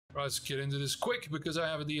Right, let's get into this quick because I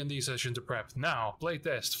have a D&D session to prep. Now,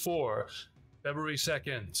 playtest for February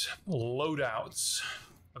 2nd. Loadouts.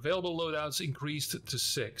 Available loadouts increased to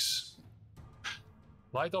 6.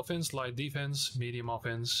 Light offense, light defense, medium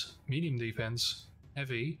offense, medium defense,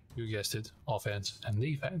 heavy, you guessed it, offense and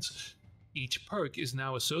defense. Each perk is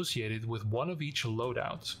now associated with one of each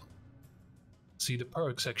loadout. See the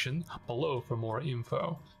perk section below for more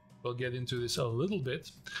info. We'll get into this a little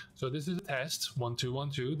bit. So this is a test,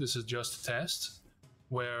 1212. This is just a test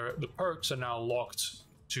where the perks are now locked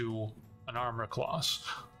to an armor class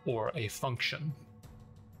or a function.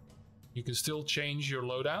 You can still change your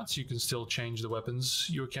loadouts. You can still change the weapons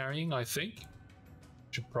you're carrying, I think.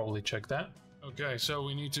 Should probably check that. Okay, so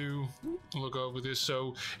we need to look over this.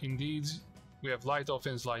 So indeed, we have light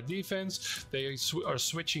offense, light defense. They are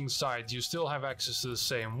switching sides. You still have access to the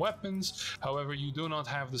same weapons. However, you do not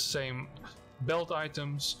have the same belt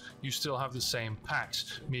items. You still have the same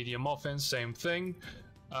packs. Medium offense, same thing.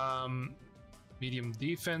 Medium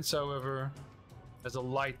defense, however, has a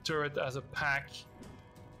light turret as a pack.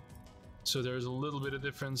 So there's a little bit of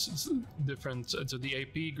difference. So the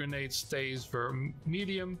AP grenade stays for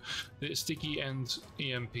medium. The sticky and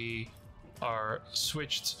EMP are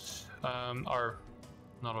switched. Are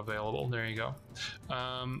not available. There you go.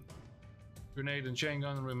 Grenade and chain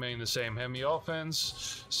gun remain the same. Heavy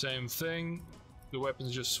offense, same thing. The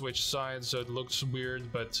weapons just switch sides, so it looks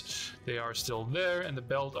weird, but they are still there. And the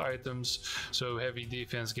belt items, so heavy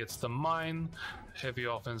defense gets the mine, heavy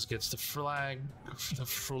offense gets the flag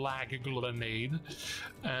grenade,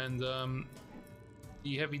 and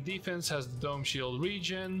the heavy defense has the dome shield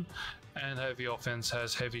regen, and heavy offense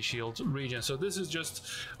has heavy shield regen. So this is just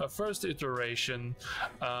a first iteration.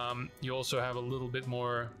 You also have a little bit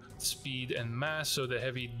more speed and mass, so the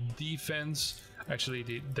heavy defense,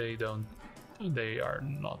 actually they are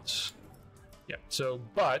not. Yeah, so,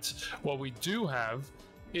 but what we do have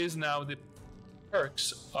is now the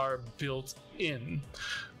perks are built in,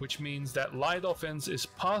 which means that light offense is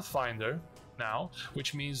Pathfinder now,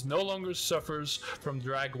 which means no longer suffers from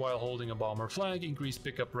drag while holding a bomber flag, increased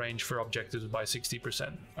pickup range for objectives by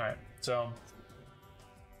 60%. Alright, so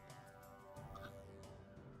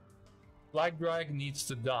flag drag needs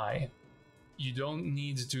to die. You don't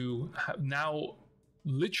need to have, now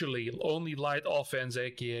literally only light offense,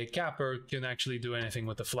 aka Capper, can actually do anything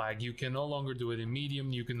with the flag. You can no longer do it in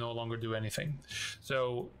medium, you can no longer do anything.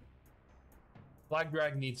 So flag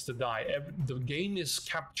drag needs to die. The game is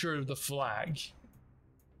capture the flag.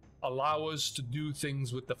 Allow us to do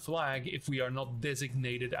things with the flag if we are not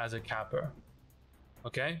designated as a capper.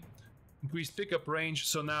 Okay? Increased pickup range.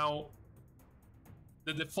 So now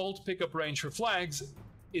the default pickup range for flags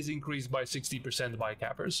is increased by 60% by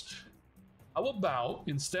cappers. How about,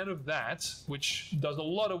 instead of that, which does a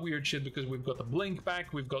lot of weird shit because we've got the blink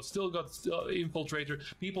back, we've still got infiltrator,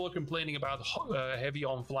 people are complaining about heavy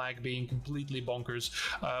on flag being completely bonkers,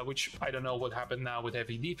 which I don't know what happened now with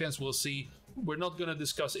heavy defense, we'll see. We're not going to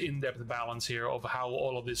discuss in-depth balance here of how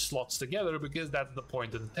all of this slots together because that's the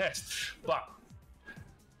point of the test. But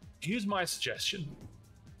here's my suggestion.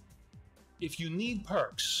 If you need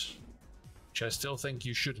perks, which I still think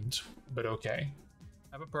you shouldn't, but okay,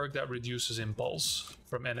 have a perk that reduces impulse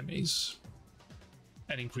from enemies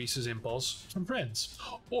and increases impulse from friends.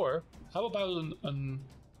 Or how about an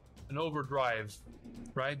overdrive,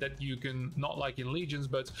 right? That you can, not like in Legions,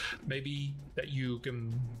 but maybe that you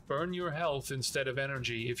can burn your health instead of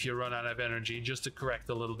energy if you run out of energy, just to correct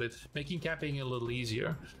a little bit, making capping a little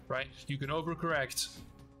easier, right? You can overcorrect,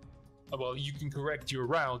 well, you can correct your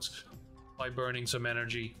route by burning some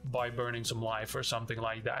energy, by burning some life or something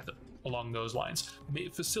like that. Along those lines,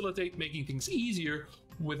 facilitate making things easier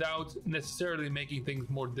without necessarily making things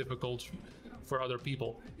more difficult for other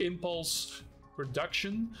people. Impulse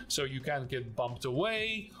reduction, so you can't get bumped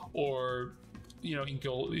away, or you know,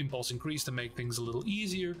 impulse increase to make things a little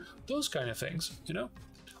easier. Those kind of things, you know.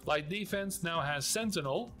 Light defense now has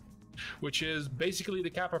Sentinel, which is basically the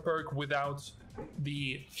Kappa perk without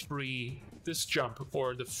the free jump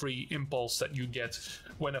or the free impulse that you get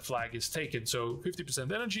when a flag is taken. So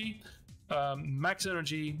 50% energy, max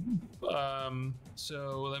energy.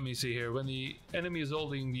 So let me see here. When the enemy is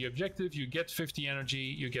holding the objective, you get 50 energy,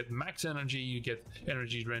 you get max energy, you get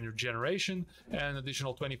energy regeneration, and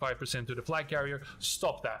additional 25% to the flag carrier.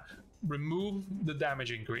 Stop that. Remove the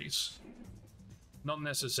damage increase. Not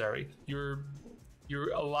necessary. You're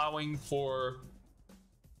allowing for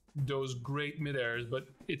those great mid-airs, but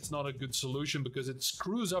it's not a good solution because it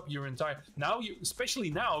screws up your entire, especially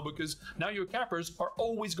now, because now your cappers are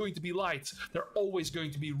always going to be light. They're always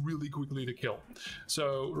going to be really quickly to kill.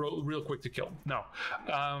 So real quick to kill. Now,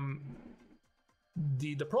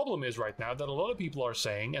 The problem is right now that a lot of people are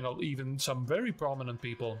saying, and even some very prominent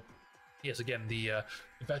people, yes, again, the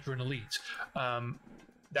veteran elite,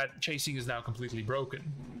 that chasing is now completely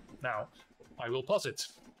broken. Now, I will posit,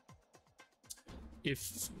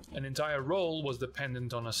 if an entire role was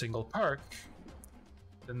dependent on a single perk,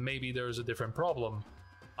 then maybe there's a different problem.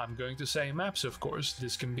 I'm going to say maps, of course.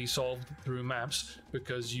 This can be solved through maps,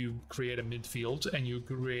 because you create a midfield and you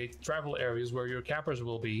create travel areas where your cappers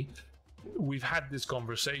will be. We've had this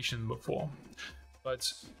conversation before.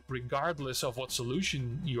 But regardless of what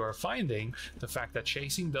solution you are finding, the fact that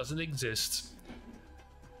chasing doesn't exist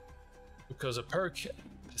because a perk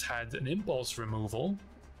has had an impulse removal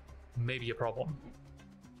may be a problem.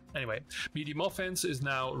 Anyway, medium offense is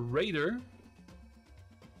now Raider.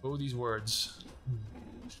 Oh, these words.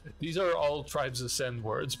 These are all Tribes Ascend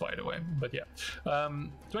words, by the way, but yeah.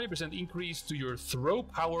 20% increase to your throw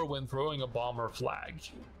power when throwing a bomb or flag.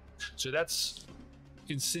 So that's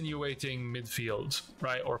insinuating midfield,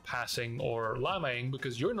 right? Or passing or laming,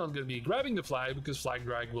 because you're not going to be grabbing the flag, because flag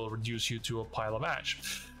drag will reduce you to a pile of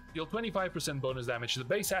ash. Deal 25% bonus damage to the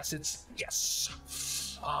base assets.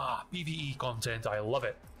 Yes! Ah, PvE content, I love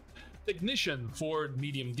it. Technician for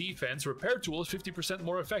medium defense. Repair tool is 50%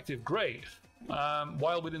 more effective. Great.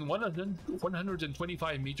 While within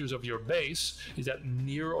 125 meters of your base, is that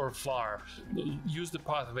near or far? Use the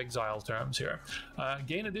Path of Exile terms here.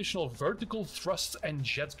 Gain additional vertical thrust and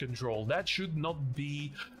jet control. That should not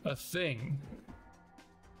be a thing.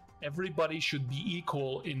 Everybody should be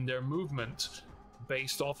equal in their movement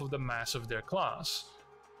based off of the mass of their class.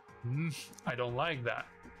 I don't like that.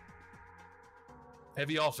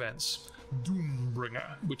 Heavy offense.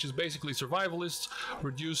 Doombringer, which is basically survivalists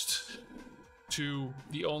reduced to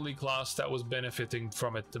the only class that was benefiting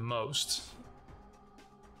from it the most.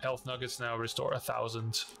 Health nuggets now restore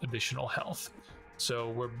 1,000 additional health.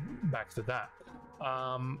 So we're back to that.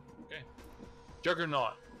 Okay.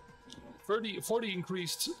 Juggernaut.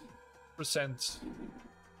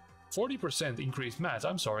 40% increased mass.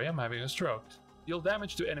 I'm sorry, I'm having a stroke. Deal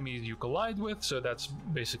damage to enemies you collide with, so that's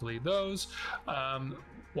basically those.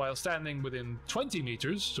 While standing within 20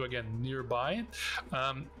 meters, so again, nearby.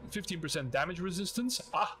 15% damage resistance.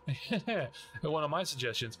 Ah, one of my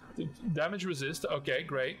suggestions. Damage resist, okay,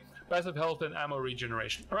 great. Passive health and ammo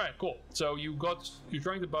regeneration. All right, cool. So you're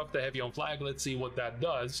trying to buff the heavy on flag. Let's see what that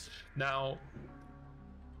does. Now,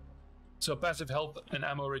 so passive health and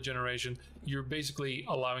ammo regeneration, you're basically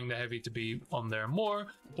allowing the heavy to be on there more.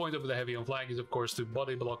 The point of the heavy on flag is, of course, to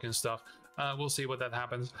body block and stuff. We'll see what that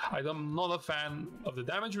happens. I'm not a fan of the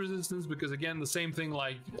damage resistance because, again, the same thing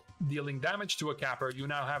like dealing damage to a capper, you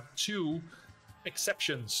now have 2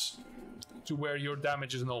 exceptions to where your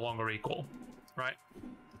damage is no longer equal, right?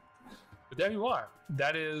 But there you are.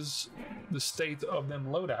 That is the state of them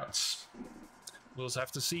loadouts. We'll just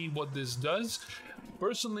have to see what this does.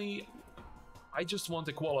 Personally, I just want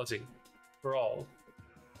equality for all,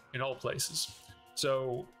 in all places.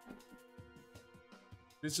 So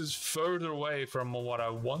this is further away from what I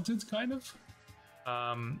wanted, kind of.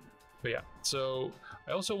 But yeah, so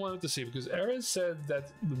I also wanted to see, because Ares said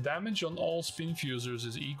that the damage on all spin fusers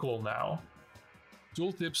is equal now.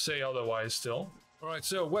 Tooltips say otherwise still. Alright,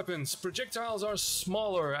 so weapons. Projectiles are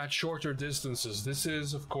smaller at shorter distances. This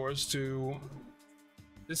is, of course,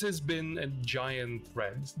 this has been a giant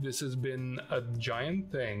thread. This has been a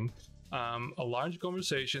giant thing. A large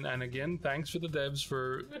conversation, and again, thanks for the devs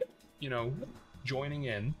for, joining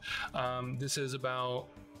in. This is about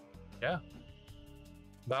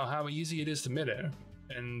how easy it is to mid-air,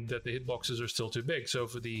 and that the hitboxes are still too big. So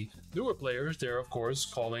for the newer players, they're of course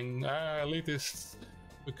calling elitists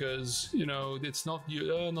because it's not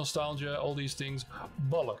nostalgia, all these things.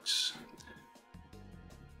 Bollocks.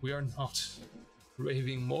 We are not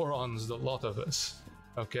raving morons, the lot of us.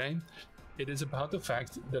 Okay. It is about the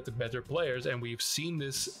fact that the better players, and we've seen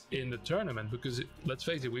this in the tournament, because let's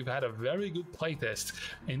face it, we've had a very good playtest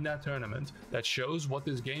in that tournament that shows what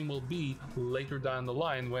this game will be later down the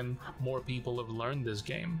line when more people have learned this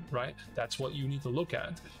game, right? That's what you need to look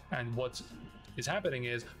at. And what is happening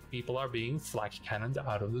is people are being flak cannoned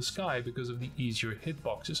out of the sky because of the easier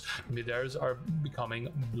hitboxes. Mid-airs are becoming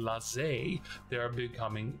blasé. They are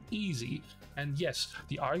becoming easy. And yes,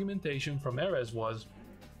 the argumentation from Ares was,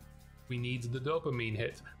 we need the dopamine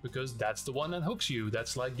hit, because that's the one that hooks you.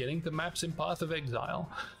 That's like getting the maps in Path of Exile.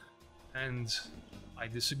 And I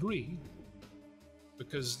disagree,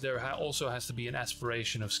 because there also has to be an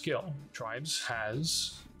aspiration of skill. Tribes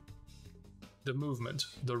has the movement,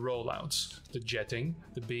 the rollouts, the jetting,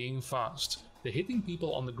 the being fast, the hitting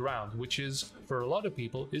people on the ground, which is, for a lot of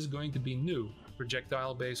people, is going to be new.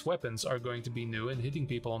 Projectile-based weapons are going to be new, and hitting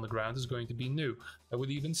people on the ground is going to be new. I would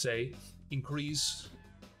even say increase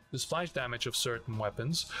the splash damage of certain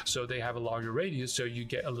weapons so they have a larger radius, so you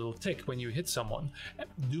get a little tick when you hit someone.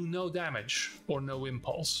 Do no damage or no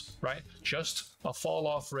impulse, right? Just a fall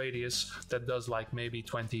off radius that does like maybe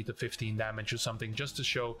 20 to 15 damage or something, just to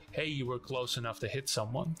show, hey, you were close enough to hit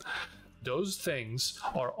someone. Those things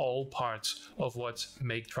are all parts of what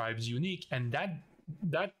make tribes unique, and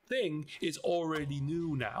that thing is already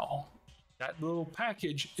new now. That little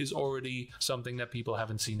package is already something that people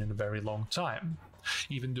haven't seen in a very long time.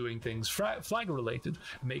 Even doing things flag related,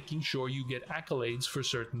 making sure you get accolades for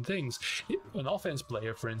certain things. An offense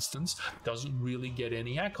player, for instance, doesn't really get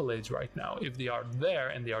any accolades right now. If they are there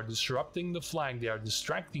and they are disrupting the flag, they are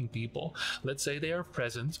distracting people. Let's say they are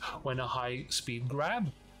present when a high speed grab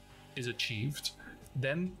is achieved,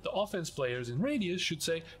 then the offense players in Radius should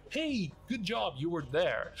say, hey, good job, you were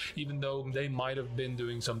there, even though they might have been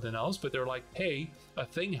doing something else, but they're like, hey, a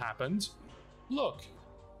thing happened, look.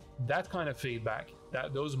 That kind of feedback,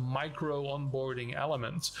 those micro onboarding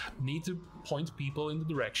elements need to point people in the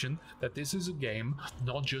direction that this is a game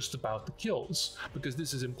not just about the kills, because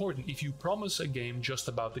this is important. If you promise a game just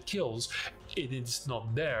about the kills, it is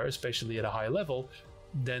not there, especially at a high level,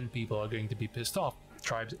 then people are going to be pissed off.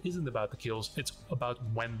 Tribes isn't about the kills, it's about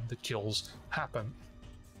when the kills happen.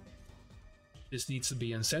 This needs to be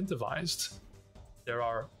incentivized.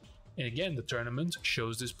 And again, the tournament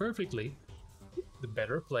shows this perfectly. The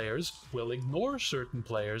better players will ignore certain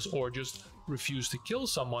players or just refuse to kill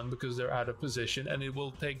someone because they're out of position, and it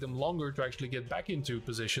will take them longer to actually get back into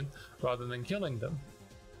position rather than killing them.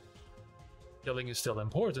 Killing is still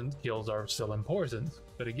important, kills are still important,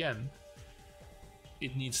 but again,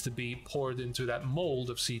 it needs to be poured into that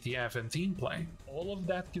mold of CTF and team play. All of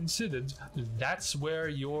that considered, that's where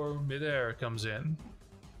your mid-air comes in,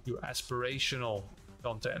 your aspirational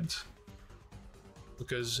content.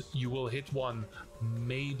 Because you will hit one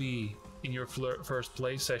maybe in your first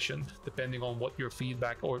play session, depending on what your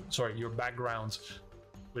feedback, or sorry, your background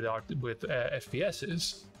with FPS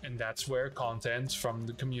is. And that's where content from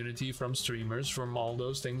the community, from streamers, from all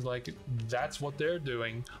those things, like that's what they're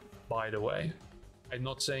doing, by the way. I'm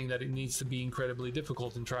not saying that it needs to be incredibly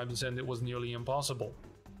difficult in Tribes and it was nearly impossible.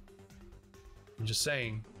 I'm just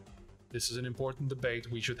saying this is an important debate,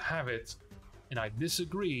 we should have it, and I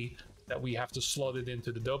disagree that we have to slot it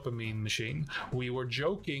into the dopamine machine. We were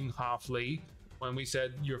joking halfly when we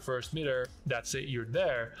said your first meter, that's it, you're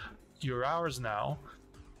there, you're ours now.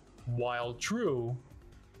 While true,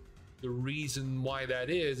 the reason why that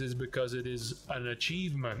is because it is an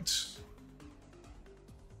achievement.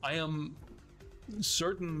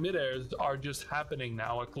 Certain mid-airs are just happening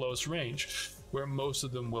now at close range, where most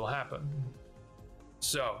of them will happen.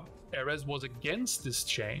 So, Erez was against this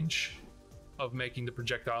change of making the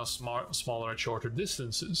projectiles smaller at shorter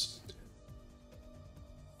distances.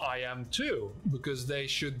 I am too, because they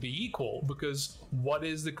should be equal. Because what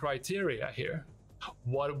is the criteria here?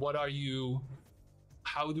 What are you?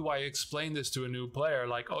 How do I explain this to a new player?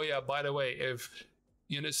 Like, oh yeah, by the way, if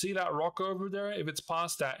see that rock over there, if it's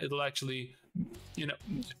past that, it'll actually,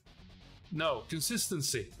 no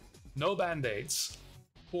consistency, no band-aids,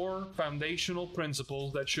 core foundational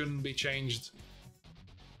principles that shouldn't be changed,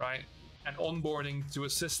 right? And onboarding to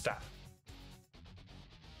assist that.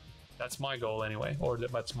 That's my goal anyway, or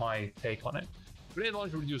that's my take on it. Grenade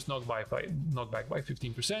launcher reduced knockback by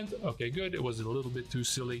 15%. Okay, good. It was a little bit too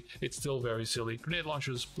silly. It's still very silly. Grenade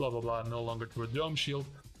launchers, blah blah blah, no longer to a dome shield.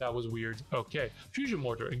 That was weird. Okay. Fusion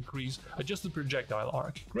mortar increase, adjusted projectile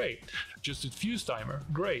arc. Great. Adjusted fuse timer.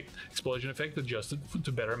 Great. Explosion effect adjusted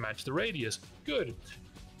to better match the radius. Good.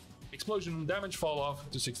 Explosion damage fall off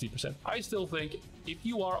to 60%. I still think if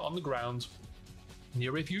you are on the ground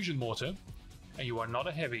near a fusion mortar and you are not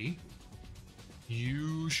a heavy,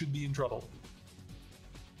 you should be in trouble.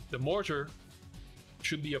 The mortar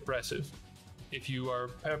should be oppressive. If you are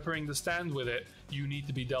peppering the stand with it, you need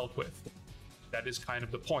to be dealt with. That is kind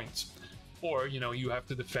of the point. Or, you have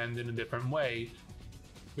to defend in a different way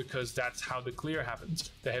because that's how the clear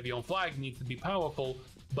happens. The heavy on flag needs to be powerful,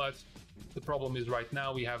 but the problem is right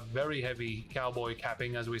now we have very heavy cowboy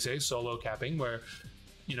capping, as we say, solo capping, where,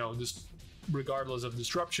 this, regardless of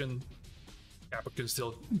disruption, Kappa can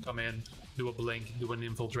still come in, do a blink, do an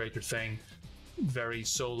infiltrator thing, very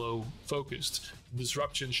solo focused.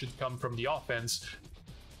 Disruption should come from the offense,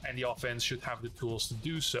 and the offense should have the tools to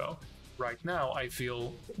do so. Right now, I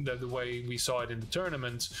feel that the way we saw it in the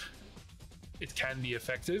tournament, it can be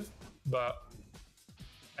effective, but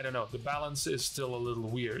I don't know, the balance is still a little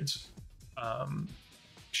weird.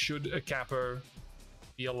 Should a capper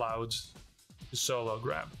be allowed to solo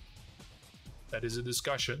grab? That is a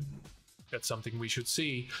discussion. That's something we should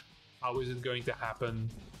see. How is it going to happen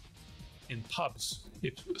in pubs?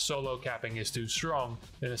 If solo capping is too strong,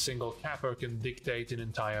 then a single capper can dictate an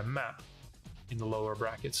entire map, in the lower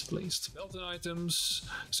brackets at least. Belton items.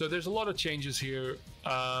 So there's a lot of changes here.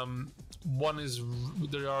 One is,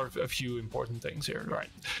 there are a few important things here, right?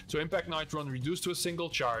 So Impact Nitron reduced to a single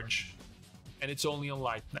charge, and it's only on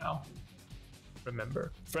light now.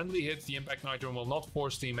 Remember, friendly hits, the Impact Nitron will not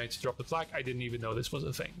force teammates to drop the flag. I didn't even know this was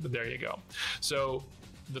a thing, but there you go. So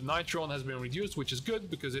the Nitron has been reduced, which is good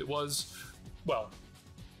because it was, well,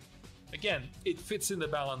 again, it fits in the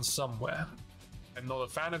balance somewhere. I'm not a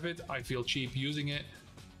fan of it. I feel cheap using it.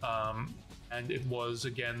 And it was,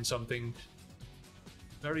 again, something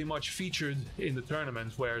very much featured in the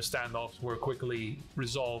tournament where standoffs were quickly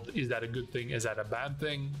resolved. Is that a good thing? Is that a bad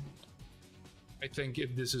thing? I think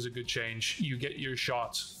if this is a good change, you get your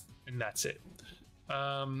shots and that's it.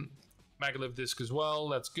 Maglev disc as well,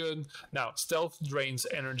 that's good. Now, stealth drains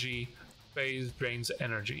energy, phase drains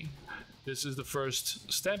energy. This is the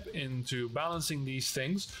first step into balancing these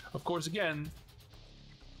things. Of course, again,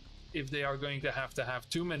 if they are going to have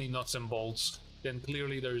too many nuts and bolts, then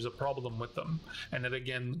clearly there is a problem with them. And that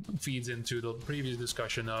again feeds into the previous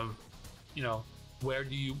discussion of, you know, where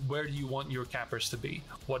do you want your cappers to be?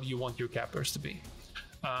 What do you want your cappers to be?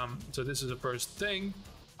 So this is the first thing.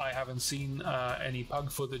 I haven't seen any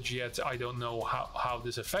pug footage yet. I don't know how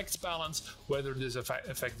this affects balance. Whether this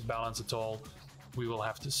affects balance at all, we will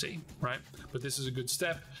have to see, right? But this is a good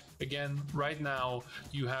step. Again, right now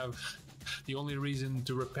you have the only reason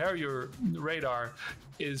to repair your radar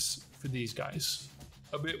is for these guys.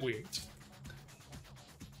 A bit weird.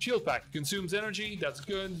 Shield pack consumes energy, that's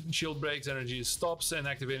good. Shield breaks, energy stops, and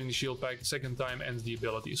activating the shield pack the second time ends the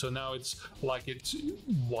ability. So now it's like it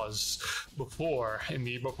was before, in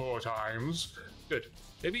the before times. Good.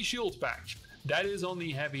 Heavy shield pack. That is on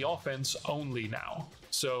the heavy offense only now.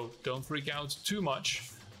 So don't freak out too much.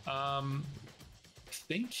 I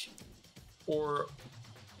think? Or,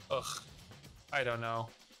 I don't know.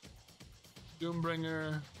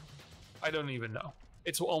 Doombringer, I don't even know.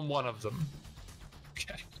 It's on one of them.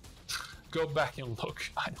 Okay. Go back and look.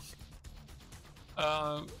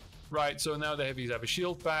 Right, so now the heavies have a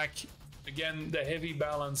shield pack. Again, the heavy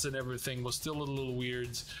balance and everything was still a little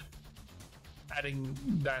weird. Adding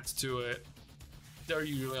that to it. They're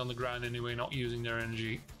usually on the ground anyway, not using their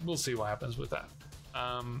energy. We'll see what happens with that.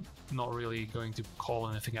 Not really going to call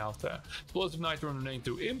anything out there. Explosive Nitron grenade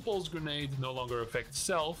to impulse grenade, no longer affects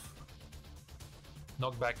self.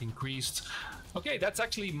 Knockback increased. Okay, that's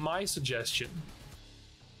actually my suggestion.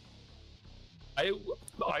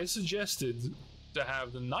 I suggested to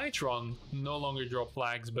have the Nitron no longer drop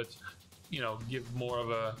flags, but, you know, give more of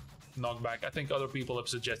a knockback. I think other people have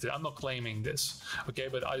suggested. I'm not claiming this, okay,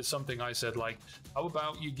 but something I said, like, how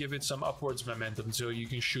about you give it some upwards momentum so you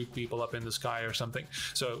can shoot people up in the sky or something.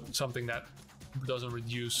 So something that doesn't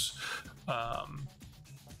reduce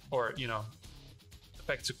or, you know,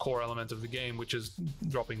 affects a core element of the game, which is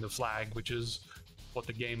dropping the flag, which is what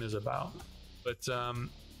the game is about. But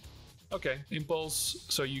okay, impulse,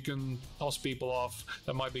 so you can toss people off.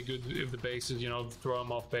 That might be good if the bases, you know, throw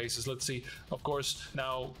them off bases. Let's see. Of course,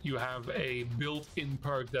 now you have a built-in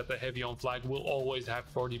perk that the heavy on flag will always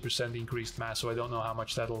have 40% increased mass, so I don't know how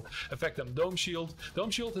much that'll affect them. Dome Shield.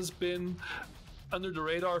 Dome Shield has been under the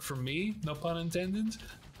radar for me, no pun intended.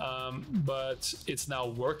 But it's now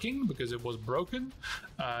working because it was broken.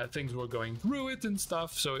 Things were going through it and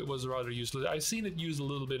stuff, so it was rather useless. I've seen it used a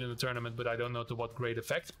little bit in the tournament, but I don't know to what great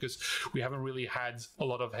effect because we haven't really had a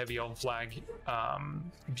lot of heavy on flag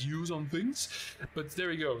views on things. But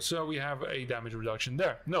there you go. So we have a damage reduction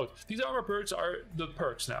there. Note, these armor perks are the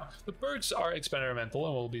perks now. The perks are experimental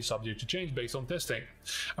and will be subject to change based on testing.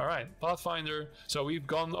 All right, Pathfinder. So we've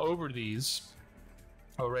gone over these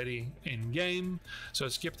already in game, so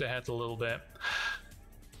skip ahead a little bit.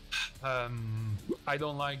 I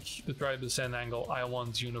don't like the try to descend angle. I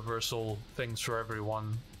want universal things for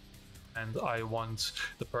everyone, and I want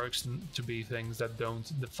the perks to be things that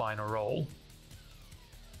don't define a role.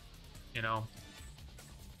 You know,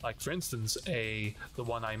 like for instance, the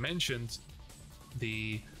one I mentioned,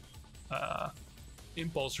 the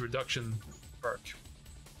impulse reduction perk.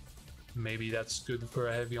 Maybe that's good for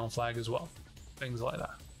a heavy on flag as well. Things like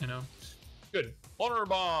that, you know. Good. Honor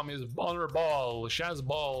bomb is honor ball, Shaz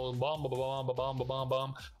ball, bomb, bomb, bomb, bomb, bomb,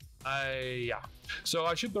 bomb. Yeah. So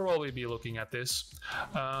I should probably be looking at this.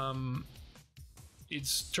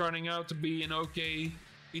 It's turning out to be an okay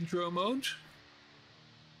intro mode,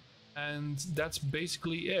 and that's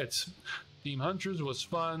basically it. Team Hunters was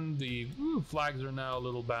fun. The flags are now a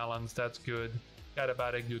little balanced. That's good.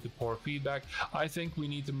 Catabatic due to poor feedback. I think we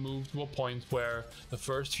need to move to a point where the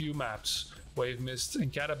first few maps, Wave Mist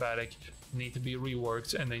and Catabatic, need to be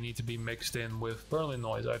reworked and they need to be mixed in with Berlin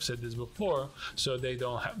noise. I've said this before, so they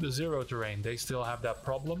don't have the zero terrain. They still have that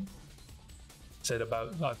problem.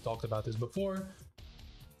 I've talked about this before.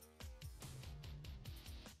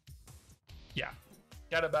 Yeah,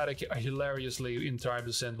 Catabatic hilariously in Tribe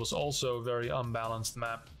Descent was also a very unbalanced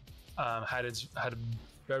map. Had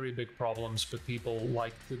very big problems, but people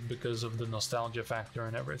liked it because of the nostalgia factor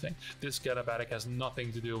and everything. This Catabatic has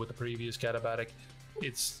nothing to do with the previous Catabatic.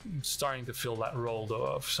 It's starting to fill that role though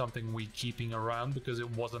of something we keeping around because it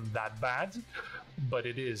wasn't that bad, but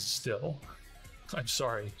it is still. I'm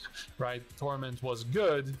sorry, right? Torment was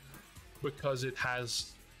good because it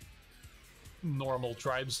has normal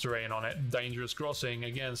tribes terrain on it. Dangerous Crossing,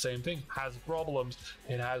 again, same thing, has problems.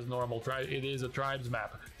 It has normal tribe. It is a tribes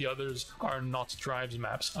map. The others are not tribes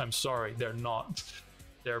maps. I'm sorry, they're not.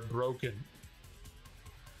 They're broken.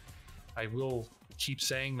 I will keep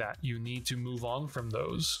saying that. You need to move on from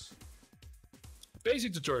those.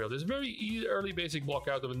 Basic tutorial. This very early basic block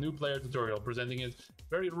out of a new player tutorial, presenting it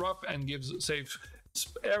very rough and gives safe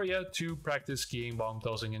area to practice skiing, bomb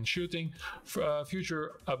tossing, and shooting.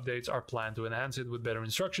 Future updates are planned to enhance it with better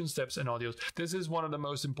instruction steps and audios. This is one of the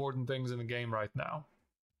most important things in the game right now,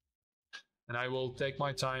 and I will take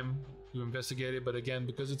my time to investigate it, but again,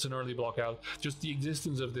 because it's an early block out, just the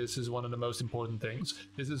existence of this is one of the most important things.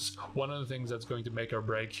 This is one of the things that's going to make or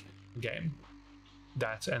break the game.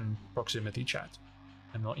 That and proximity chat.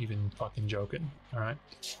 I'm not even fucking joking, alright?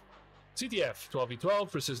 CTF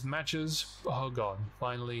 12v12 persistent matches. Oh god,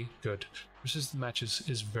 finally good. Persistent matches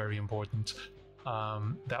is very important.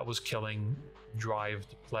 That was killing drive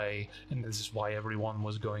to play, and this is why everyone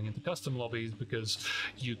was going into custom lobbies, because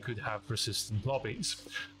you could have persistent lobbies.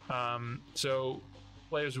 So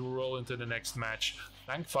players who roll into the next match,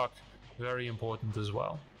 thank fuck, very important as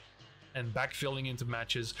well. And backfilling into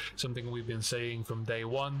matches, something we've been saying from day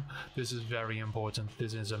one. This is very important.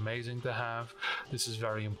 This is amazing to have. This is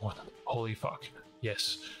very important. Holy fuck.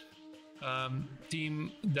 Yes.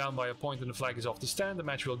 Team down by a point and the flag is off the stand. The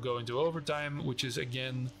match will go into overtime, which is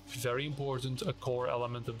again very important, a core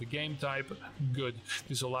element of the game type. Good.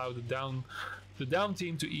 This allowed the down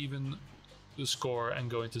team to even the score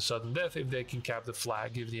and go into sudden death if they can cap the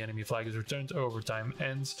flag. If the enemy flag is returned, overtime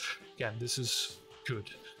ends. Again, this is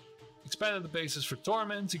good. Expanded the bases for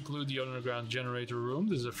Torment, include the underground generator room.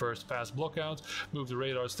 This is a first pass blockout. Move the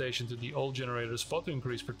radar station to the old generator spot to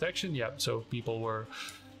increase protection. Yep, so people were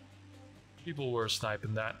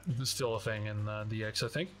sniping that. It's still a thing in DX, I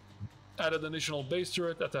think. Added additional base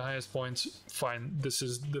turret at the highest points. Fine, this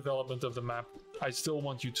is development of the map. I still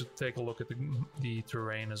want you to take a look at the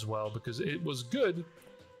terrain as well, because it was good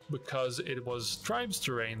because it was tribes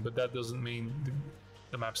terrain, but that doesn't mean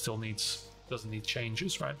the map still doesn't need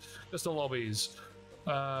changes, right? Custom lobbies,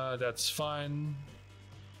 that's fine.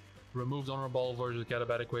 Removed honorable versus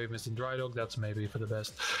Catabatic, Wave Mist, and Dry Dog. That's maybe for the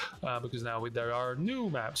best, because now there are new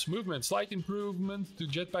maps. Movement, slight improvement to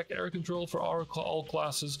jetpack air control for all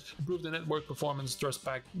classes. Improved the network performance. Thrust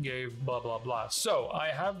pack gave blah blah blah. So I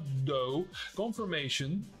have though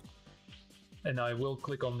confirmation, and I will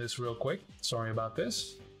click on this real quick. Sorry about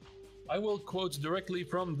this. I will quote directly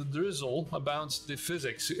from the drizzle about the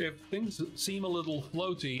physics. If things seem a little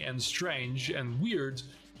floaty and strange and weird,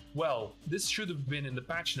 well, this should have been in the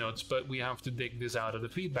patch notes, but we have to dig this out of the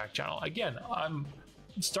feedback channel. Again, I'm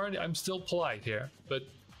still polite here, but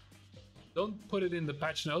don't put it in the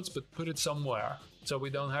patch notes, but put it somewhere so we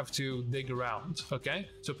don't have to dig around, okay?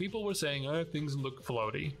 So people were saying, oh, things look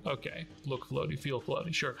floaty. Okay, look floaty, feel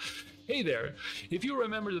floaty, sure. Hey there, if you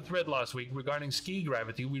remember the thread last week regarding ski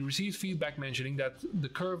gravity, we received feedback mentioning that the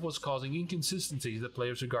curve was causing inconsistencies that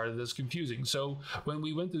players regarded as confusing. So when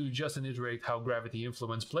we went to adjust and iterate how gravity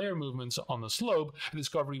influenced player movements on the slope, a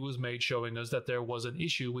discovery was made showing us that there was an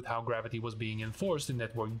issue with how gravity was being enforced in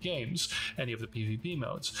network games, any of the PvP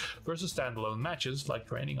modes, versus standalone matches like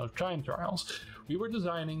training or time trials. We were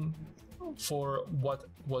designing for what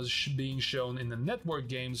was being shown in the network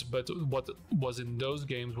games, but what was in those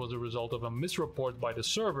games was a result of a misreport by the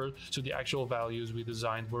server, so the actual values we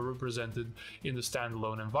designed were represented in the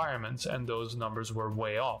standalone environments, and those numbers were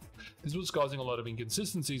way off. This was causing a lot of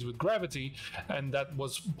inconsistencies with gravity, and that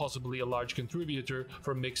was possibly a large contributor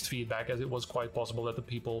for mixed feedback, as it was quite possible that the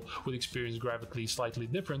people would experience gravity slightly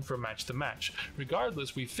different from match to match.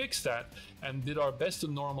 Regardless, we fixed that and did our best to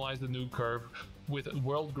normalize the new curve with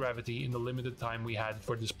world gravity in the limited time we had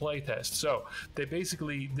for this playtest. So they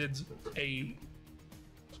basically did a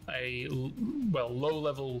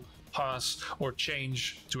low-level pass or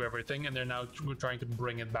change to everything, and they're now trying to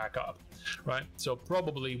bring it back up, right? So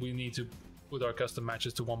probably we need to put our custom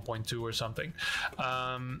matches to 1.2 or something.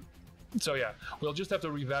 So yeah, we'll just have to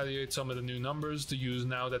reevaluate some of the new numbers to use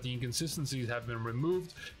now that the inconsistencies have been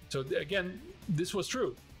removed. So again, this was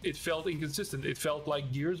true. It felt inconsistent. It felt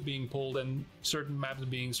like gears being pulled and certain maps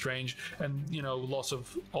being strange, and you know, loss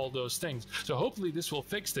of all those things. So hopefully this will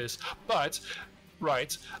fix this. But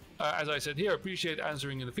right, as I said here, appreciate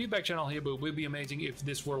answering in the feedback channel here, but it would be amazing if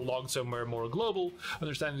this were logged somewhere more global.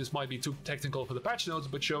 Understanding this might be too technical for the patch notes,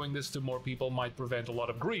 but showing this to more people might prevent a lot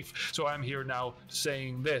of grief. So I'm here now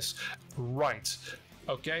saying this. Right.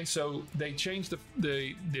 Okay, so they changed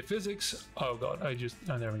the physics. Oh god,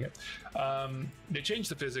 there we go. They changed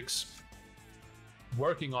the physics.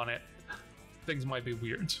 Working on it, things might be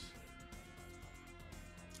weird.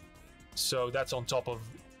 So that's on top of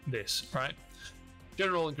this, right?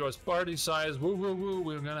 General and gross party size. Woo woo woo!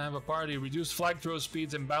 We're gonna have a party. Reduced flag throw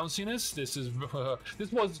speeds and bounciness.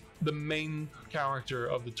 This was the main character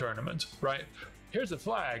of the tournament, right? Here's the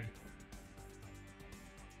flag.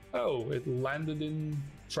 Oh, it landed in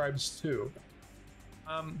Tribes 2.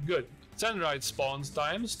 Good. Standardized spawns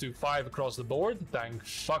times to 5 across the board. Thank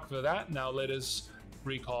fuck for that. Now let us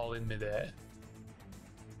recall in midair.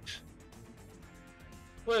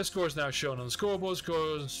 Player scores now shown on the scoreboard.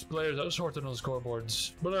 Scores players are sorted on the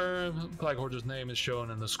scoreboards. Blur. Flag holder's name is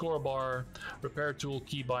shown in the score bar. Repair tool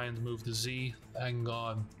keybind move to Z. Thank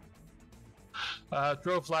God.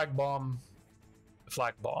 Throw flag bomb.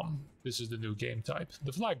 Flag bomb. This is the new game type.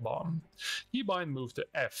 The flag bomb. Keybind move to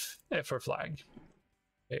F. F for flag.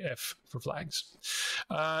 F for flags.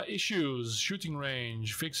 Issues. Shooting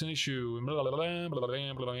range. Fix an issue. Blah, blah, blah, blah,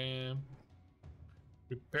 blah, blah, blah.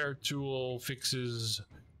 Repair tool fixes.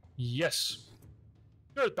 Yes.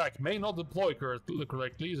 Third pack may not deploy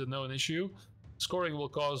correctly. Is a known issue. Scoring will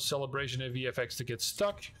cause celebration and VFX to get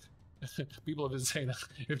stuck. People have been saying that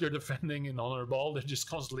if they're defending in honor ball, they're just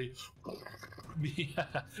constantly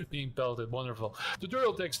being pelted. Wonderful.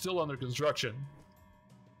 Tutorial text still under construction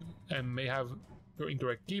and may have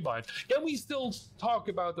incorrect keybind. Can we still talk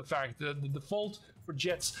about the fact that the default for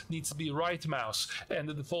jets needs to be right mouse and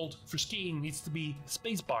the default for skiing needs to be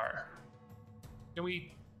spacebar? Can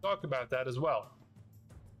we talk about that as well?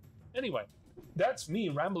 Anyway, that's me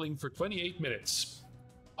rambling for 28 minutes.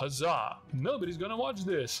 Huzzah! Nobody's gonna watch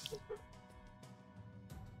this.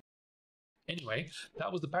 Anyway,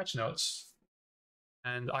 that was the patch notes.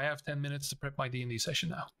 And I have 10 minutes to prep my D&D session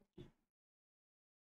now.